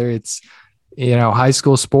 or whether it's, you know, high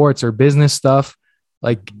school sports or business stuff.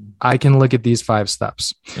 Like, I can look at these 5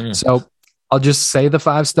 steps. So I'll just say the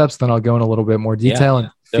 5 steps, then I'll go in a little bit more detail,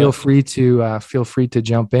 and feel free to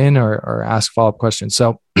jump in or ask follow-up questions.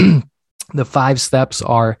 So the 5 steps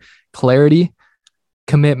are clarity,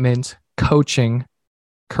 commitment, coaching,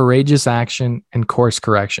 courageous action, and course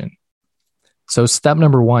correction. So step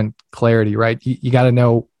number 1, clarity, right? You got to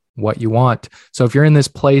know what you want. So if you're in this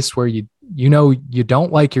place where you know you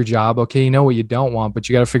don't like your job, okay, you know what you don't want, but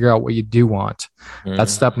you got to figure out what you do want.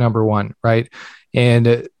 That's step number 1, right?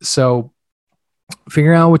 And so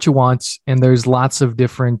figuring out what you want, and there's lots of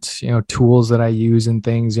different, you know, tools that I use and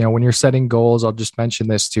things. You know, when you're setting goals, I'll just mention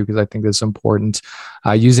this too, because I think that's important.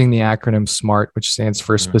 Using the acronym SMART, which stands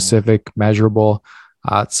for specific, measurable.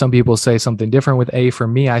 Some people say something different with A. For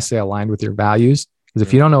me, I say aligned with your values. Because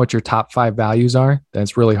if you don't know what your top 5 values are, then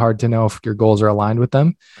it's really hard to know if your goals are aligned with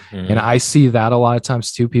them. And I see that a lot of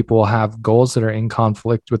times too. People will have goals that are in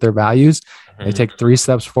conflict with their values. They take 3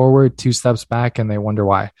 steps forward, 2 steps back, and they wonder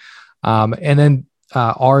why. And then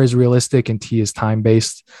R is realistic and T is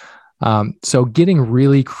time-based. So getting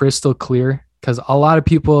really crystal clear, because a lot of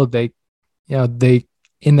people, they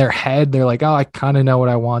in their head, they're like, oh, I kind of know what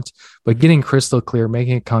I want, but getting crystal clear,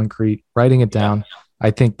 making it concrete, writing it down. I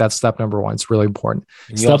think that's step number 1. It's really important.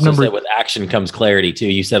 Step number, said with action comes clarity too.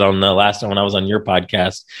 You said on the last time when I was on your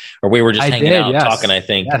podcast, or we were just hanging out talking, I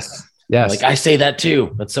think. Yes. Like, I say that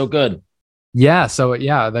too. That's so good. Yeah. So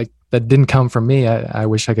like that didn't come from me. I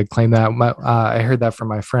wish I could claim that. I heard that from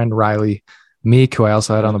my friend Riley Meek, who I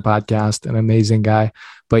also had on the podcast, an amazing guy.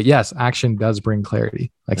 But yes, action does bring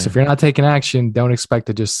clarity. Like, so if you're not taking action, don't expect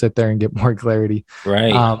to just sit there and get more clarity.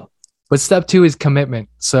 Right. But step 2 is commitment.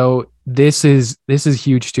 So this is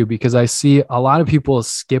huge too, because I see a lot of people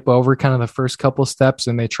skip over kind of the first couple steps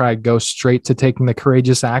and they try to go straight to taking the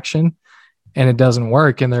courageous action, and it doesn't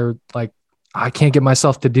work. And they're like, I can't get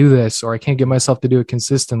myself to do this, or I can't get myself to do it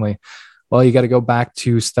consistently. Well, you got to go back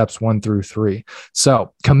to steps 1 through 3.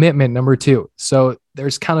 So commitment, number 2. So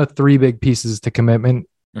there's kind of 3 big pieces to commitment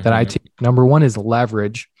that I take. Number 1 is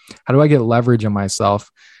leverage. How do I get leverage on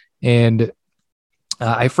myself? And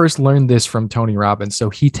I first learned this from Tony Robbins. So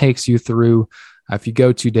he takes you through, if you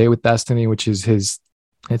go to Day with Destiny, which is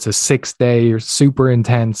it's a 6-day or super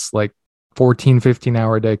intense, like 14, 15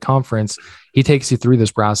 hour a day conference. He takes you through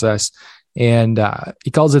this process, and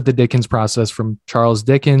he calls it the Dickens process, from Charles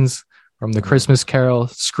Dickens, from the Christmas Carol,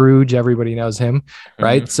 Scrooge, everybody knows him,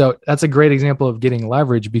 right? So that's a great example of getting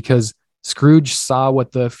leverage, because Scrooge saw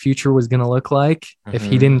what the future was going to look like if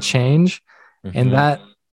he didn't change. And that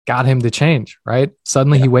got him to change, right?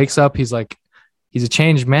 Suddenly he wakes up, he's a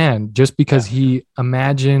changed man, just because he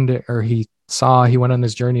imagined, or he went on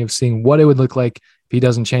this journey of seeing what it would look like if he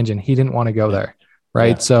doesn't change, and he didn't want to go there,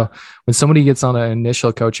 right? So when somebody gets on an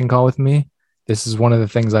initial coaching call with me, this is one of the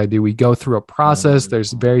things I do. We go through a process.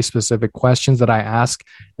 There's very specific questions that I ask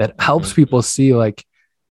that helps people see, like,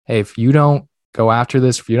 hey, if you don't go after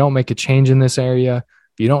this, if you don't make a change in this area,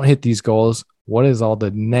 if you don't hit these goals, what is all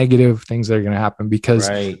the negative things that are going to happen? Because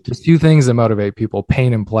there's 2 things that motivate people: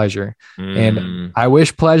 pain and pleasure. And I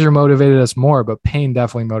wish pleasure motivated us more, but pain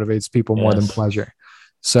definitely motivates people more than pleasure.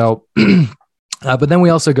 So, but then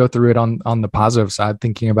we also go through it on the positive side,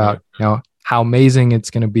 thinking about, you know, how amazing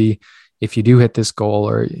it's going to be if you do hit this goal,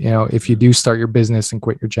 or, you know, if you do start your business and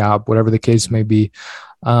quit your job, whatever the case may be.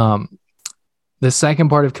 The second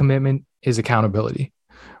part of commitment is accountability,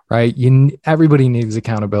 right? Everybody needs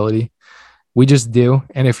accountability. We just do.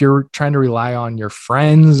 And if you're trying to rely on your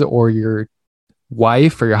friends or your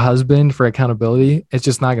wife or your husband for accountability, it's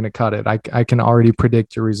just not going to cut it. I can already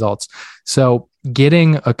predict your results. So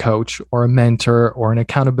getting a coach or a mentor or an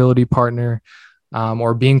accountability partner,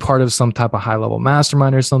 or being part of some type of high-level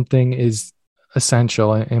mastermind or something, is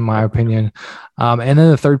essential in my opinion. And then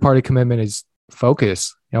the third party commitment is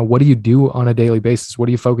focus. What do you do on a daily basis? What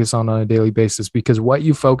do you focus on a daily basis? Because what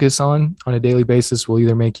you focus on a daily basis will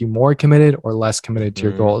either make you more committed or less committed to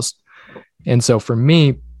your goals. And so for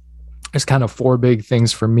me, there's kind of 4 big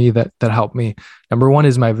things for me that help me. Number 1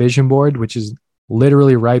 is my vision board, which is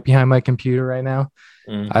literally right behind my computer right now.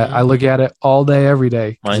 I look at it all day, every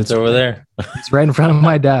day. Mine's over there. It's right in front of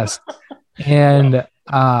my desk. And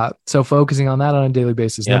so focusing on that on a daily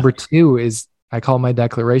basis. Yeah. Number 2 is I call my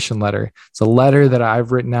declaration letter. It's a letter that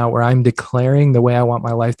I've written out where I'm declaring the way I want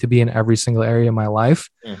my life to be in every single area of my life.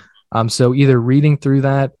 So either reading through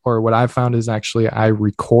that, or what I've found is actually I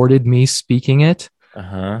recorded me speaking it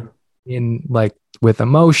in like with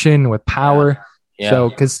emotion, with power. Yeah. So,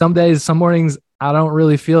 cause some days, some mornings, I don't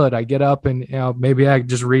really feel it. I get up and, maybe I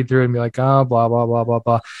just read through it and be like, oh, blah, blah, blah, blah,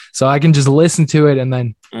 blah. So I can just listen to it and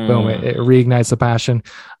then boom, it reignites the passion.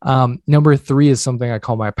 Number 3 is something I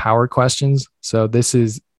call my power questions. So this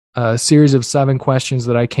is a series of 7 questions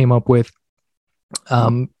that I came up with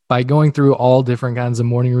by going through all different kinds of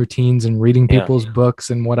morning routines and reading people's books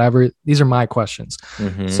and whatever. These are my questions.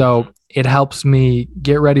 So it helps me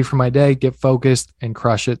get ready for my day, get focused, and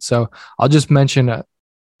crush it. So I'll just mention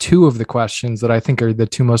 2 of the questions that I think are the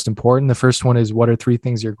 2 most important. The first one is, what are 3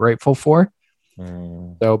 things you're grateful for?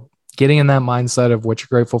 So getting in that mindset of what you're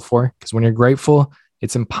grateful for, because when you're grateful,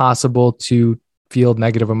 it's impossible to feel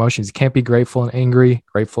negative emotions. You can't be grateful and angry,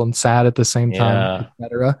 grateful and sad at the same time,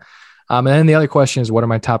 etc. And then the other question is, what are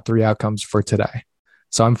my top 3 outcomes for today?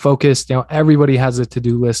 So I'm focused, everybody has a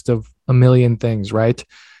to-do list of a million things, right?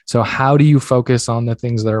 So how do you focus on the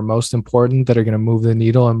things that are most important, that are going to move the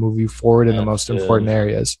needle and move you forward in the most important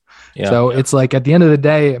areas? So it's like at the end of the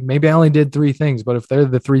day, maybe I only did 3 things, but if they're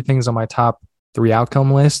the 3 things on my top 3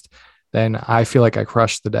 outcome list, then I feel like I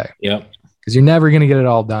crushed the day. Because you're never going to get it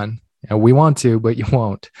all done. We want to, but you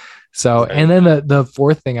won't. So, and then the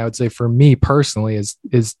 4th thing I would say for me personally is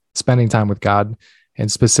spending time with God.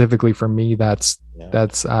 And specifically for me, that's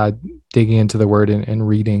digging into the word and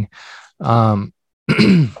reading.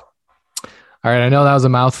 All right. I know that was a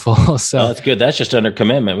mouthful. So that's good. That's just under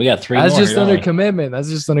commitment. We got 3 That's more. just under commitment. That's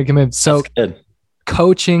just under commitment. So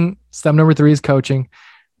coaching, step number 3 is coaching,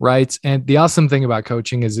 right? And the awesome thing about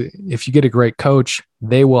coaching is if you get a great coach,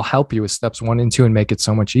 they will help you with steps 1 and 2 and make it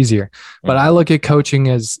so much easier. But I look at coaching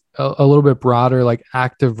as a little bit broader, like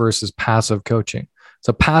active versus passive coaching.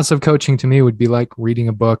 So passive coaching to me would be like reading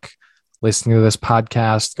a book, listening to this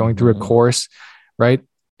podcast, going through a course, right?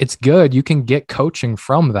 It's good. You can get coaching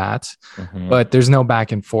from that, but there's no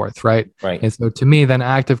back and forth, right? And so to me, then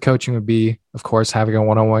active coaching would be, of course, having a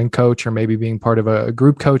one-on-one coach, or maybe being part of a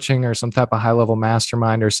group coaching or some type of high-level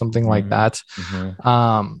mastermind or something like that.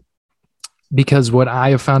 Because what I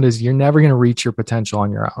have found is you're never going to reach your potential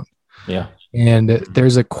on your own. And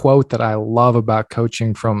there's a quote that I love about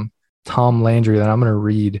coaching from Tom Landry that I'm going to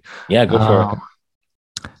read. Go for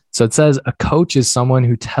it. So it says, a coach is someone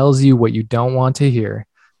who tells you what you don't want to hear,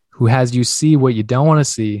 who has you see what you don't want to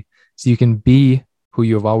see, so you can be who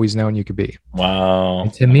you have always known you could be. Wow.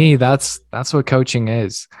 And to me, that's what coaching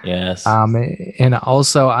is. Yes. And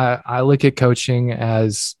also I look at coaching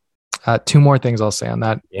as 2 more things I'll say on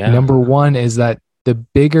that. Number 1 is that the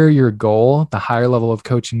bigger your goal, the higher level of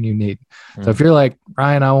coaching you need. So if you're like,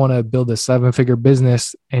 Ryan, I want to build a 7-figure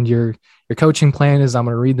business, and your coaching plan is I'm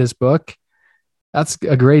going to read this book, that's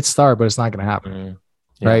a great start, but it's not going to happen.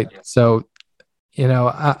 Right. So,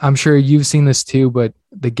 I'm sure you've seen this too, but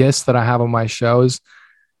the guests that I have on my shows,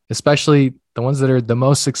 especially the ones that are the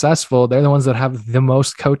most successful, they're the ones that have the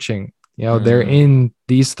most coaching. They're in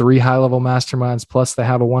these 3 high-level masterminds, plus they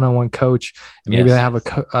have a one-on-one coach, and maybe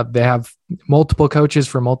they have multiple coaches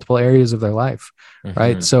for multiple areas of their life.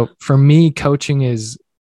 Right. So for me, coaching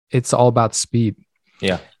it's all about speed.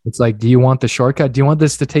 It's like, do you want the shortcut? Do you want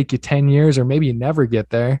this to take you 10 years, or maybe you never get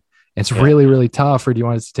there? It's really, really tough. Or do you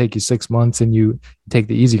want it to take you 6 months and you take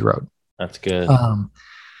the easy road? That's good.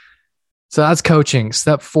 So that's coaching.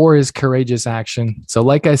 Step 4 is courageous action. So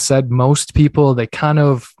like I said, most people, they kind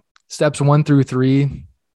of steps 1 through 3,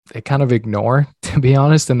 they kind of ignore, to be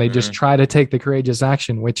honest. And they just try to take the courageous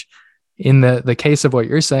action, which in the case of what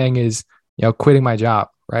you're saying is, quitting my job,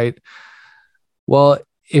 right? Well,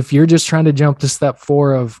 if you're just trying to jump to step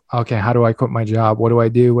 4 of, okay, how do I quit my job? What do I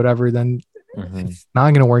do? Whatever, then it's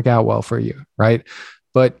not going to work out well for you. Right.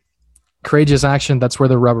 But courageous action, that's where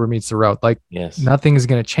the rubber meets the road. Like nothing is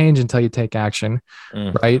going to change until you take action.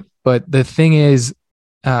 Right. But the thing is,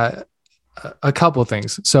 a couple of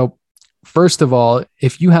things. So first of all,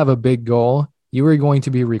 if you have a big goal, you are going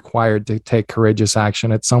to be required to take courageous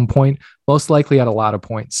action at some point, most likely at a lot of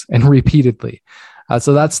points and repeatedly.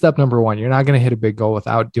 So that's step number one. You're not going to hit a big goal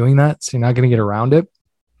without doing that. So you're not going to get around it.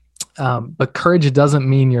 But courage doesn't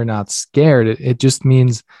mean you're not scared. It just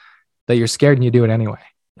means that you're scared and you do it anyway.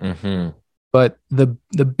 Mm-hmm. But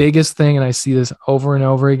the biggest thing, and I see this over and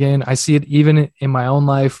over again, I see it even in my own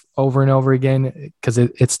life over and over again, because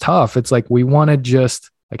it's tough. It's like, we want to just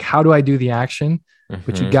like, how do I do the action? Mm-hmm.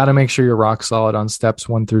 But you got to make sure you're rock solid on steps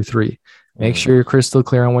 1 through 3. Make sure you're crystal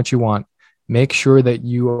clear on what you want. Make sure that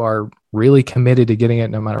you are really committed to getting it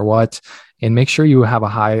no matter what. And make sure you have a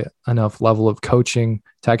high enough level of coaching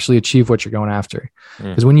to actually achieve what you're going after.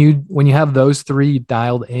 Because when you have those 3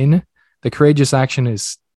 dialed in, the courageous action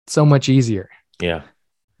is so much easier. Yeah.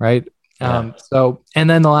 Right. Yeah. So, and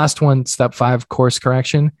then the last one, step 5, course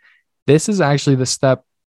correction. This is actually the step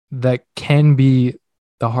that can be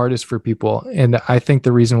the hardest for people. And I think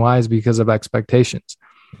the reason why is because of expectations.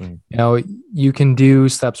 You know, you can do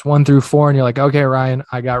steps 1 through 4 and you're like, okay, Ryan,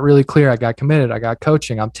 I got really clear. I got committed. I got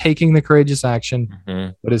coaching. I'm taking the courageous action,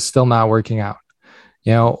 but it's still not working out,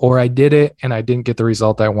 you know, or I did it and I didn't get the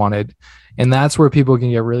result I wanted. And that's where people can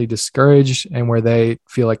get really discouraged and where they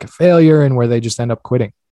feel like a failure and where they just end up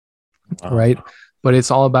quitting. Right. But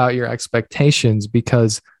it's all about your expectations,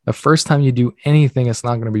 because the first time you do anything, it's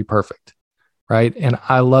not going to be perfect. Right. And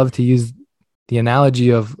I love to use the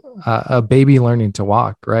analogy of a baby learning to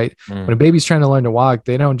walk, right? When a baby's trying to learn to walk,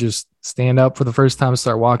 they don't just stand up for the first time and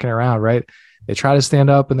start walking around, right? They try to stand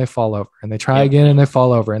up and they fall over, and they try again and they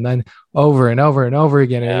fall over, and then over and over and over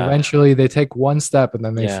again. And eventually they take one step and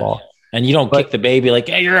then they fall. And you don't kick the baby like,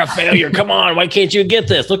 hey, you're a failure. Come on. Why can't you get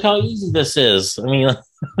this? Look how easy this is. I mean,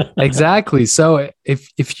 exactly. So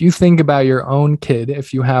if you think about your own kid,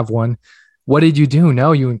 if you have one, what did you do?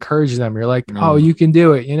 No, you encourage them. You're like, oh, you can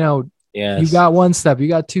do it. You know, you got 1 step, you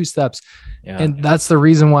got 2 steps. And that's the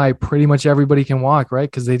reason why pretty much everybody can walk,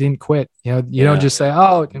 right? Because they didn't quit. You know, you don't just say,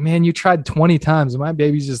 oh, man, you tried 20 times. My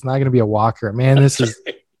baby's just not going to be a walker. Man, this is,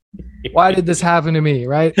 why did this happen to me?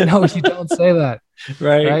 Right? No, you don't say that.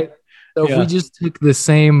 Right. So if we just took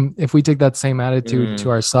if we take that same attitude to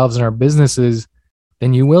ourselves and our businesses,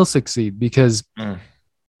 then you will succeed, because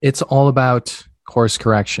it's all about course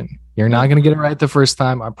correction. You're not going to get it right the first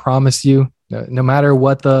time. I promise you. No matter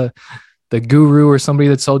what the guru or somebody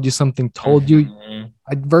that sold you something told you,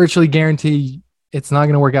 I virtually guarantee it's not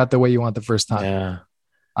going to work out the way you want the first time.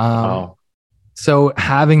 So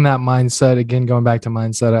having that mindset, again, going back to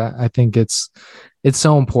mindset, I think it's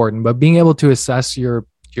so important. But being able to assess your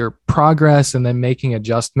progress and then making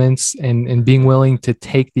adjustments and being willing to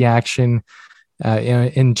take the action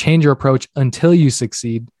and change your approach until you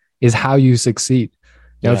succeed is how you succeed.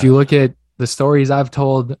 You know, if you look at the stories I've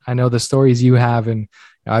told, I know the stories you have, and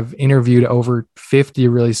I've interviewed over 50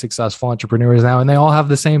 really successful entrepreneurs now, and they all have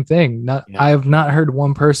the same thing. I have not heard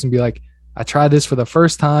one person be like, I tried this for the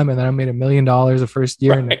first time and then I made $1 million the first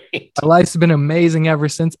year. And my life's been amazing ever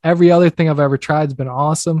since. Every other thing I've ever tried has been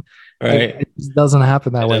awesome. It just doesn't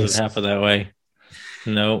happen that way. It doesn't happen that way.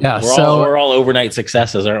 No. Yeah, we're all overnight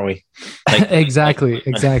successes, aren't we? Like, exactly.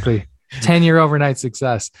 10-year overnight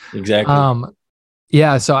success. Exactly.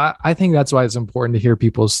 Yeah. So I think that's why it's important to hear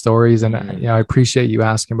people's stories. And I appreciate you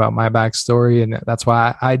asking about my backstory. And that's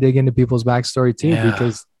why I dig into people's backstory too,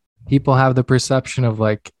 because people have the perception of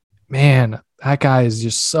like, man, that guy is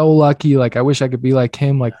just so lucky. Like, I wish I could be like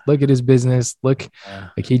him. Like, look at his business. Look,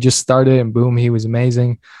 like he just started and boom, he was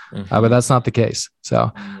amazing. But that's not the case. So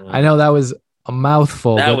I know that was a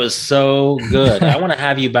mouthful. That was so good. I want to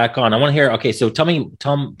have you back on. I want to hear. Okay. So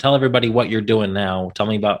tell everybody what you're doing now. Tell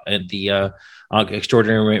me about the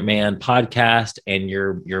Extraordinary Man podcast and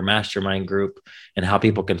your mastermind group and how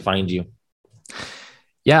people can find you.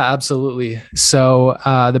 Yeah, absolutely. So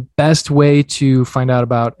the best way to find out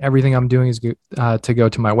about everything I'm doing is to go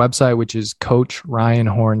to my website, which is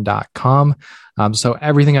coachryanhorn.com. So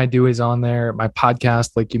everything I do is on there. My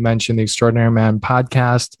podcast, like you mentioned, the Extraordinary Man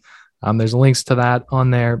podcast, there's links to that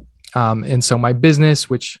on there. And so my business,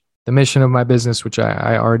 the mission of my business, which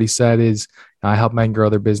I already said, is I help men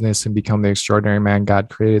grow their business and become the extraordinary man God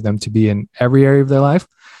created them to be in every area of their life.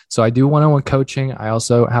 So I do one-on-one coaching. I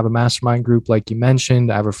also have a mastermind group, like you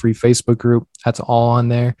mentioned. I have a free Facebook group. That's all on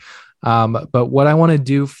there. But what I want to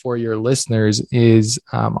do for your listeners is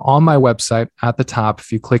on my website at the top,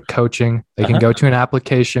 if you click coaching, they can go to an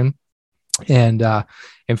application and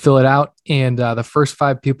fill it out. And the first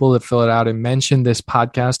 5 people that fill it out and mention this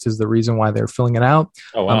podcast is the reason why they're filling it out.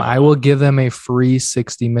 Oh, wow. I will give them a free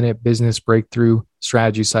 60-minute business breakthrough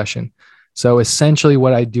strategy session. So essentially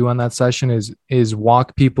what I do on that session is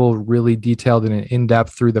walk people really detailed and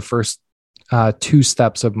in-depth through the first 2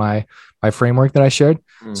 steps of my framework that I shared.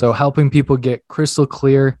 So helping people get crystal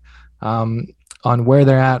clear on where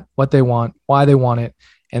they're at, what they want, why they want it.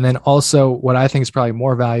 And then also what I think is probably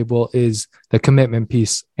more valuable is the commitment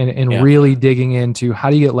piece and really digging into how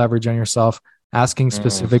do you get leverage on yourself, asking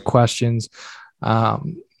specific questions.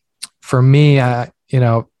 For me,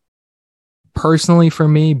 personally for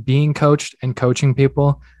me, being coached and coaching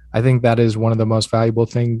people, I think that is one of the most valuable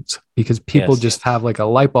things because people just have like a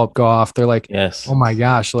light bulb go off. They're like, oh my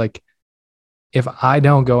gosh, like if I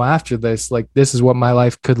don't go after this, like this is what my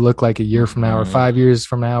life could look like a year from now or 5 years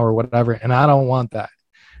from now or whatever. And I don't want that.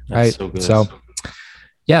 Right. So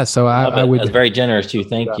I would. That's very generous too.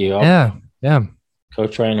 Thank you. Yeah.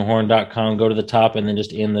 CoachRyanHorn.com. Go to the top and then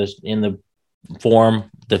just in the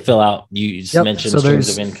form to fill out. You just mentioned streams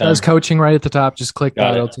of income. There's coaching right at the top. Just click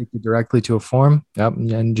that. It'll take you directly to a form. Yep.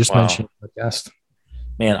 And just mention the guest.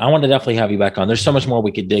 Man, I want to definitely have you back on. There's so much more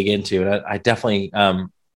we could dig into. And I definitely, I'd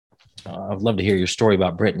love to hear your story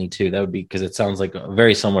about Brittany too. That would be, because it sounds like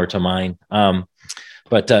very similar to mine. But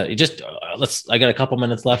I got a couple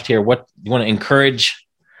minutes left here. What you want to encourage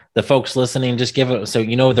the folks listening? Just give it. So,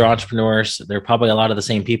 they're entrepreneurs. They're probably a lot of the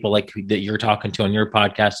same people like that you're talking to on your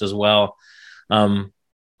podcast as well.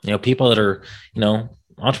 People that are,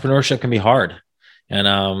 entrepreneurship can be hard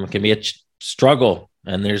and it can be a struggle.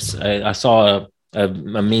 And I saw a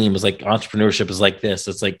meme. It was like entrepreneurship is like this.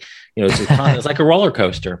 It's like, it's like a roller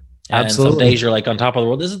coaster. And Absolutely. Some days you're like on top of the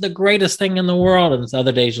world. This is the greatest thing in the world. And some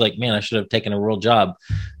other days you're like, man, I should have taken a real job.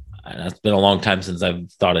 And it's been a long time since I've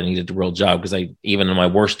thought I needed a real job because even in my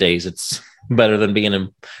worst days, it's better than being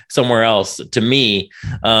in somewhere else to me.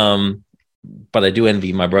 But I do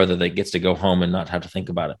envy my brother that gets to go home and not have to think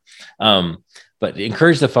about it. But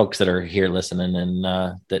encourage the folks that are here listening and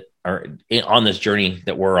that are on this journey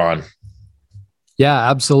that we're on. Yeah,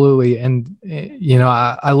 absolutely. And,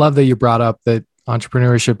 I love that you brought up that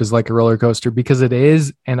entrepreneurship is like a roller coaster because it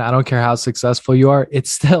is. And I don't care how successful you are, it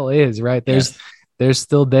still is, right? There's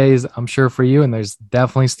still days, I'm sure for you, and there's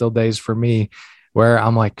definitely still days for me where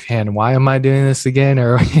I'm like, man, why am I doing this again?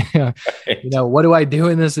 Or, what do I do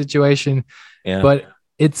in this situation? Yeah. But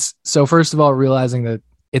so first of all, realizing that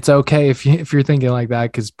it's okay if you're thinking like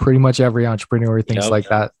that, because pretty much every entrepreneur thinks like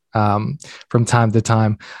that from time to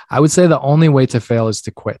time. I would say the only way to fail is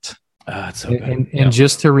to quit. That's so good. And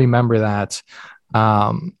just to remember that.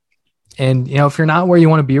 If you're not where you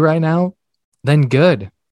want to be right now, then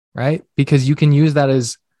good, right? Because you can use that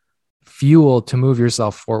as fuel to move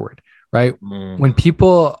yourself forward, right? When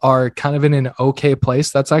people are kind of in an okay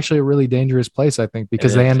place, that's actually a really dangerous place, I think,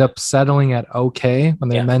 because they end up settling at okay when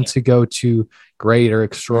they're meant to go to great or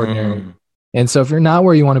extraordinary. And so if you're not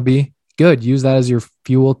where you want to be, good. Use that as your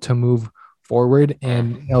fuel to move forward.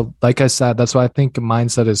 And, like I said, that's why I think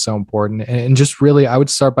mindset is so important. And just really, I would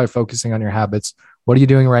start by focusing on your habits. What are you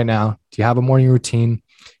doing right now? Do you have a morning routine?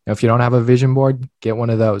 If you don't have a vision board, get one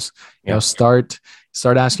of those. Start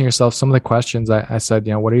asking yourself some of the questions I said,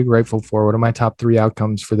 what are you grateful for? What are my top 3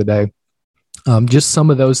 outcomes for the day? Just some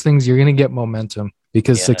of those things, you're going to get momentum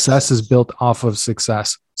because success is built off of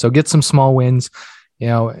success. So get some small wins,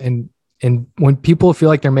 and when people feel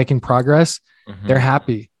like they're making progress, they're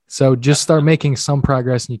happy. So just start making some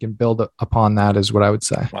progress and you can build upon that is what I would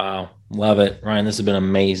say. Wow. Love it. Ryan, this has been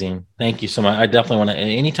amazing. Thank you so much. I definitely want to,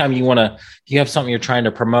 anytime if you have something you're trying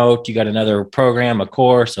to promote, you got another program, a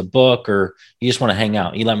course, a book, or you just want to hang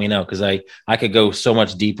out, you let me know. Cause I could go so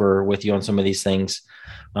much deeper with you on some of these things.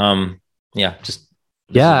 Really,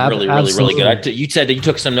 really good. You said that you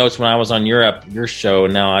took some notes when I was on your show.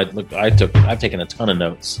 And now I've taken a ton of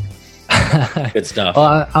notes. Good stuff.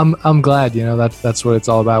 Well, I'm glad, that's what it's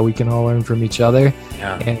all about. We can all learn from each other.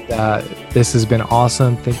 Yeah. And this has been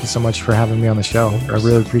awesome. Thank you so much for having me on the show. I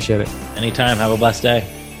really appreciate it. Anytime. Have a blessed day.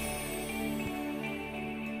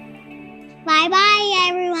 Bye-bye,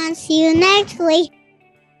 everyone. See you next week.